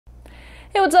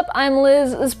Hey, what's up? I'm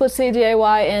Liz, this is Say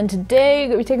DIY, and today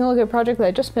we're taking a look at a project that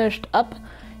I just finished up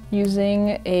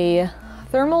using a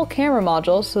thermal camera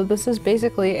module. So this is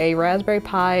basically a Raspberry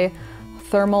Pi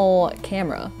thermal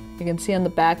camera. You can see on the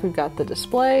back we've got the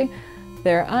display.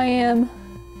 There I am,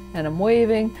 and I'm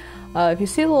waving. If you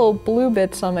see the little blue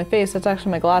bits on my face, that's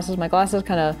actually my glasses. My glasses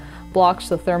kind of blocks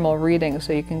the thermal reading,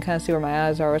 so you can kind of see where my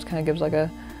eyes are, which kind of gives like a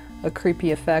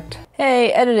creepy effect.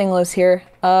 Hey, editing Liz here.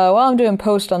 While I'm doing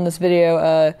post on this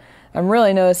video, I'm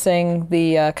really noticing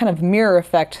the kind of mirror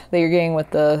effect that you're getting with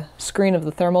the screen of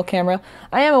the thermal camera.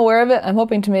 I am aware of it. I'm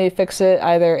hoping to maybe fix it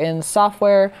either in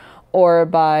software or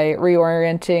by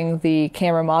reorienting the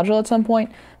camera module at some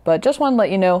point, but just want to let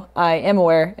you know I am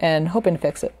aware and hoping to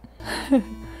fix it.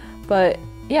 But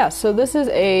yeah, so this is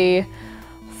a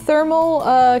thermal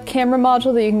camera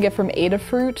module that you can get from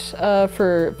Adafruit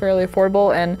for fairly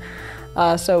affordable. And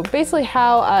so basically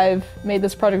how I've made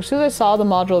this project, as soon as I saw the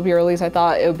module be released, I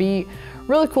thought it would be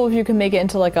really cool if you can make it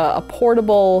into like a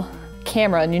portable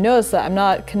camera. And you notice that I'm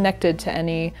not connected to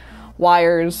any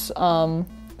wires to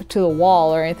the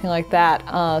wall or anything like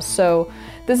that. So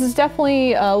this is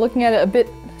definitely, looking at it, a bit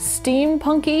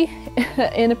steampunky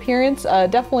in appearance.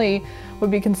 Definitely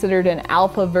would be considered an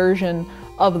alpha version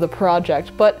of the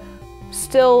project, but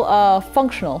still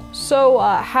functional. So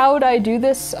how would I do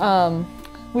this?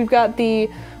 We've got the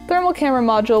thermal camera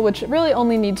module, which really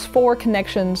only needs 4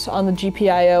 connections on the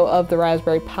GPIO of the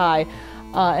Raspberry Pi.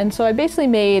 And so I basically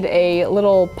made a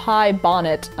little Pi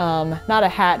bonnet, not a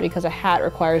hat because a hat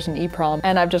requires an EEPROM,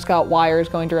 and I've just got wires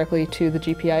going directly to the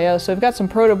GPIO. So I've got some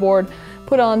proto board,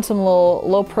 put on some little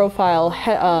low profile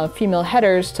female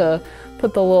headers to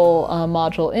put the little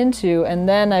module into, and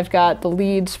then I've got the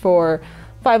leads for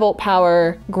 5-volt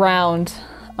power, ground,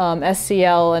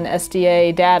 SCL and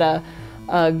SDA data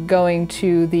going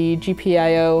to the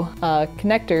GPIO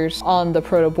connectors on the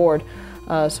proto board.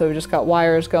 So we've just got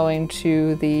wires going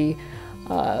to the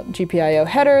GPIO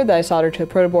header that I soldered to a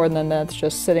proto board, and then that's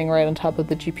just sitting right on top of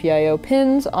the GPIO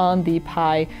pins on the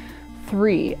Pi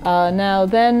 3. Now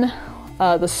then,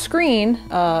 the screen,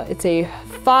 it's a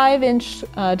 5-inch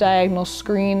diagonal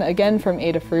screen, again from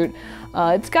Adafruit.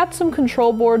 It's got some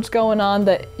control boards going on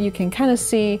that you can kind of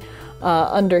see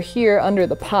under here, under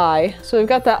the Pi. So we've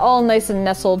got that all nice and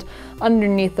nestled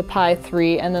underneath the Pi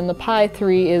 3, and then the Pi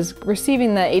 3 is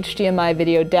receiving that HDMI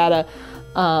video data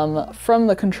from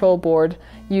the control board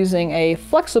using a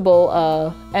flexible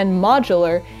and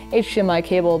modular HDMI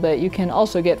cable that you can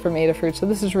also get from Adafruit. So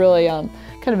this is really kind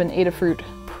of an Adafruit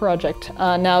project.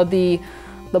 Now the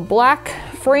black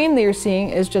frame that you're seeing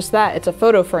is just that. It's a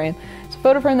photo frame. It's a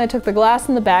photo frame that I took the glass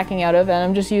and the backing out of, and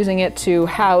I'm just using it to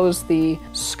house the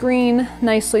screen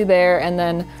nicely there, and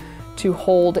then to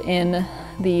hold in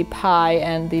the Pi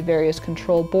and the various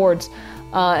control boards.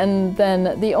 And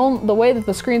then the way that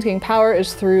the screen's getting power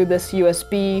is through this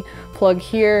USB plug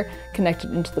here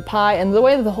connected into the Pi, and the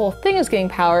way that the whole thing is getting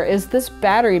power is this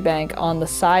battery bank on the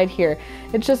side here.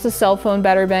 It's just a cell phone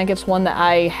battery bank. It's one that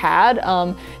I had.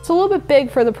 It's a little bit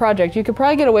big for the project. You could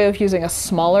probably get away with using a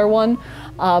smaller one,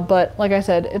 but like I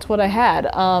said, it's what I had.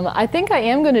 I think I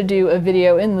am going to do a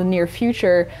video in the near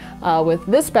future with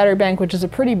this battery bank, which is a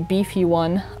pretty beefy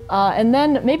one, and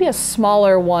then maybe a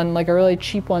smaller one, like a really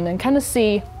cheap one, and kind of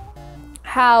see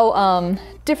how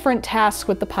different tasks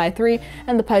with the Pi 3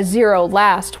 and the Pi 0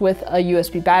 last with a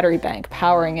USB battery bank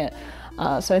powering it.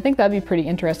 So I think that'd be pretty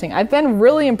interesting. I've been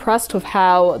really impressed with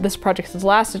how this project has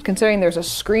lasted, considering there's a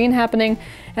screen happening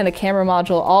and a camera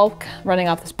module all running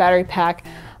off this battery pack.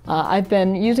 I've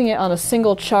been using it on a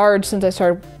single charge since I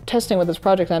started testing with this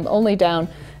project, and I'm only down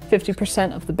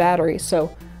 50% of the battery,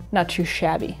 so not too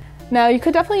shabby. Now, you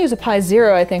could definitely use a Pi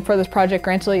 0, I think, for this project.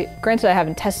 Granted, I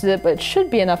haven't tested it, but it should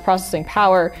be enough processing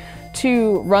power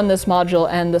to run this module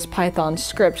and this Python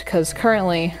script, because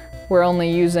currently we're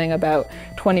only using about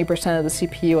 20% of the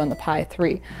CPU on the Pi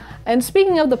 3. And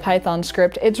speaking of the Python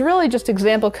script, it's really just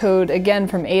example code, again,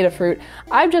 from Adafruit.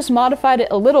 I've just modified it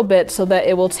a little bit so that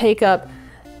it will take up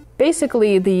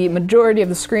basically the majority of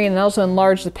the screen, and also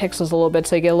enlarge the pixels a little bit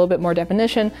so you get a little bit more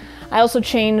definition. I also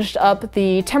changed up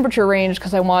the temperature range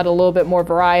because I wanted a little bit more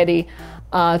variety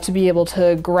to be able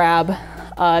to grab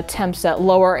temps at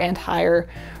lower and higher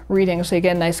readings, so you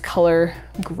get a nice color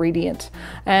gradient.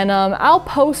 And I'll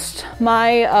post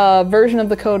my version of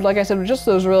the code, like I said, with just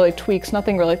those really tweaks,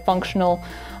 nothing really functional,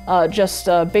 just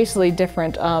basically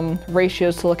different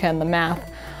ratios to look at in the math.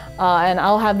 And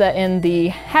I'll have that in the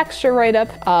Hackster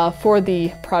write-up for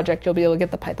the project. You'll be able to get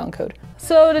the Python code.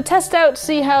 So to test out,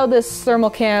 see how this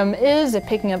thermal cam is at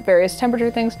picking up various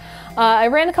temperature things, I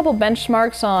ran a couple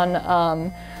benchmarks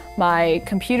on my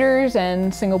computers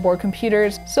and single board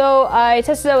computers. So I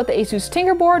tested out with the Asus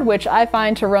Tinkerboard, which I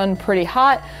find to run pretty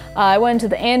hot. I went into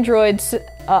the Android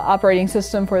operating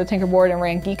system for the Tinkerboard and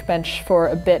ran Geekbench for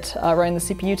a bit, running the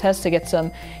CPU test to get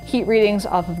some heat readings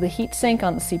off of the heatsink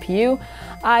on the CPU.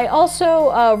 I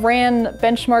also ran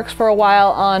benchmarks for a while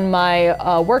on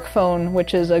my work phone,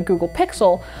 which is a Google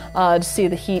Pixel, to see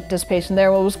the heat dissipation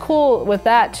there. What was cool with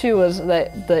that too was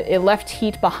that it left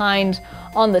heat behind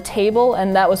on the table,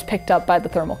 and that was picked up by the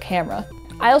thermal camera.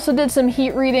 I also did some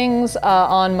heat readings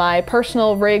on my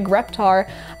personal rig Reptar.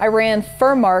 I ran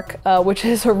Furmark, which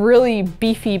is a really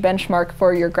beefy benchmark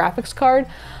for your graphics card,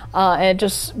 and it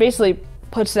just basically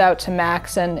puts it out to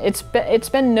max, and it's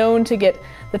been known to get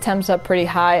the temps up pretty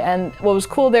high. And what was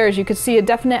cool there is you could see a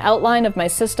definite outline of my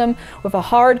system with a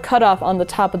hard cutoff on the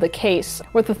top of the case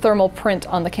with the thermal print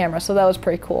on the camera, so that was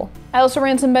pretty cool. I also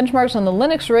ran some benchmarks on the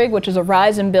Linux rig, which is a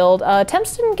Ryzen build.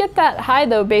 Temps didn't get that high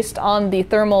though based on the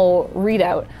thermal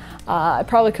readout. I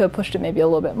probably could have pushed it maybe a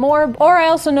little bit more. Or I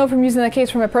also know from using that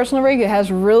case for my personal rig, it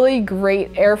has really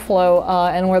great airflow,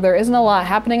 and where there isn't a lot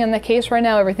happening in the case right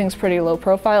now, everything's pretty low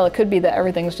profile. It could be that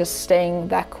everything's just staying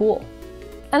that cool.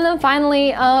 And then finally,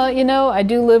 you know, I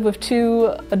do live with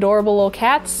two adorable little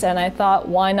cats, and I thought,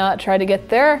 why not try to get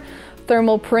their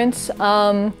thermal prints?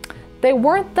 They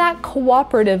weren't that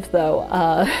cooperative though.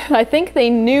 I think they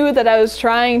knew that I was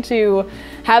trying to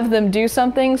have them do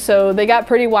something, so they got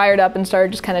pretty wired up and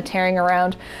started just kind of tearing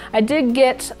around. I did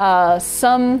get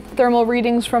some thermal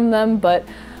readings from them, but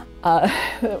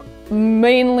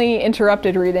mainly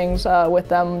interrupted readings with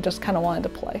them, just kind of wanted to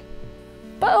play.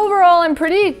 But overall, I'm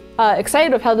pretty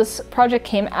excited with how this project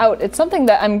came out. It's something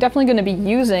that I'm definitely going to be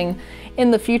using in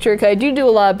the future, because I do a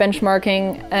lot of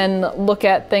benchmarking and look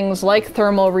at things like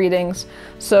thermal readings.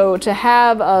 So to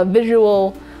have a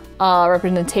visual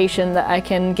representation that I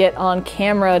can get on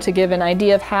camera to give an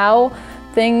idea of how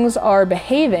things are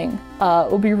behaving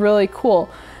will be really cool.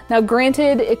 Now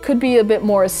granted, it could be a bit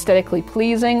more aesthetically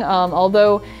pleasing,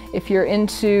 although if you're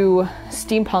into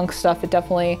steampunk stuff, it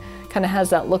definitely kind of has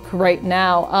that look right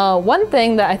now. One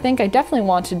thing that I think I definitely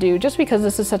want to do, just because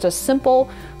this is such a simple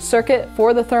circuit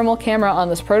for the thermal camera on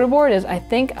this protoboard, is I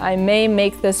think I may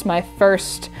make this my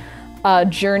first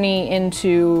journey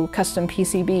into custom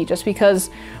PCB, just because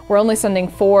we're only sending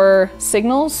 4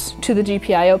 signals to the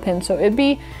GPIO pin, so it'd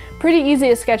be pretty easy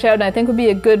to sketch out, and I think would be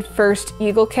a good first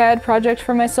EagleCAD project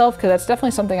for myself, because that's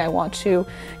definitely something I want to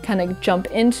kind of jump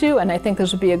into, and I think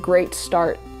this would be a great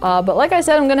start. But like I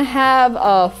said, I'm going to have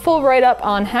a full write-up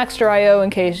on Hackster.io in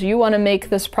case you want to make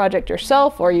this project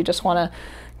yourself, or you just want to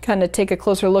kind of take a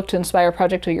closer look to inspire a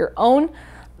project of your own.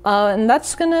 And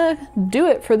that's going to do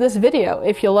it for this video.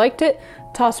 If you liked it,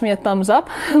 toss me a thumbs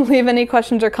up, leave any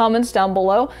questions or comments down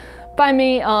below. Find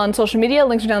me on social media,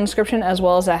 links are down in the description, as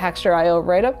well as a Hackster.io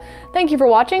write-up. Thank you for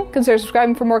watching, consider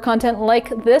subscribing for more content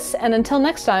like this, and until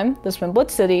next time, this has been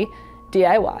Blitz City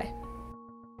DIY.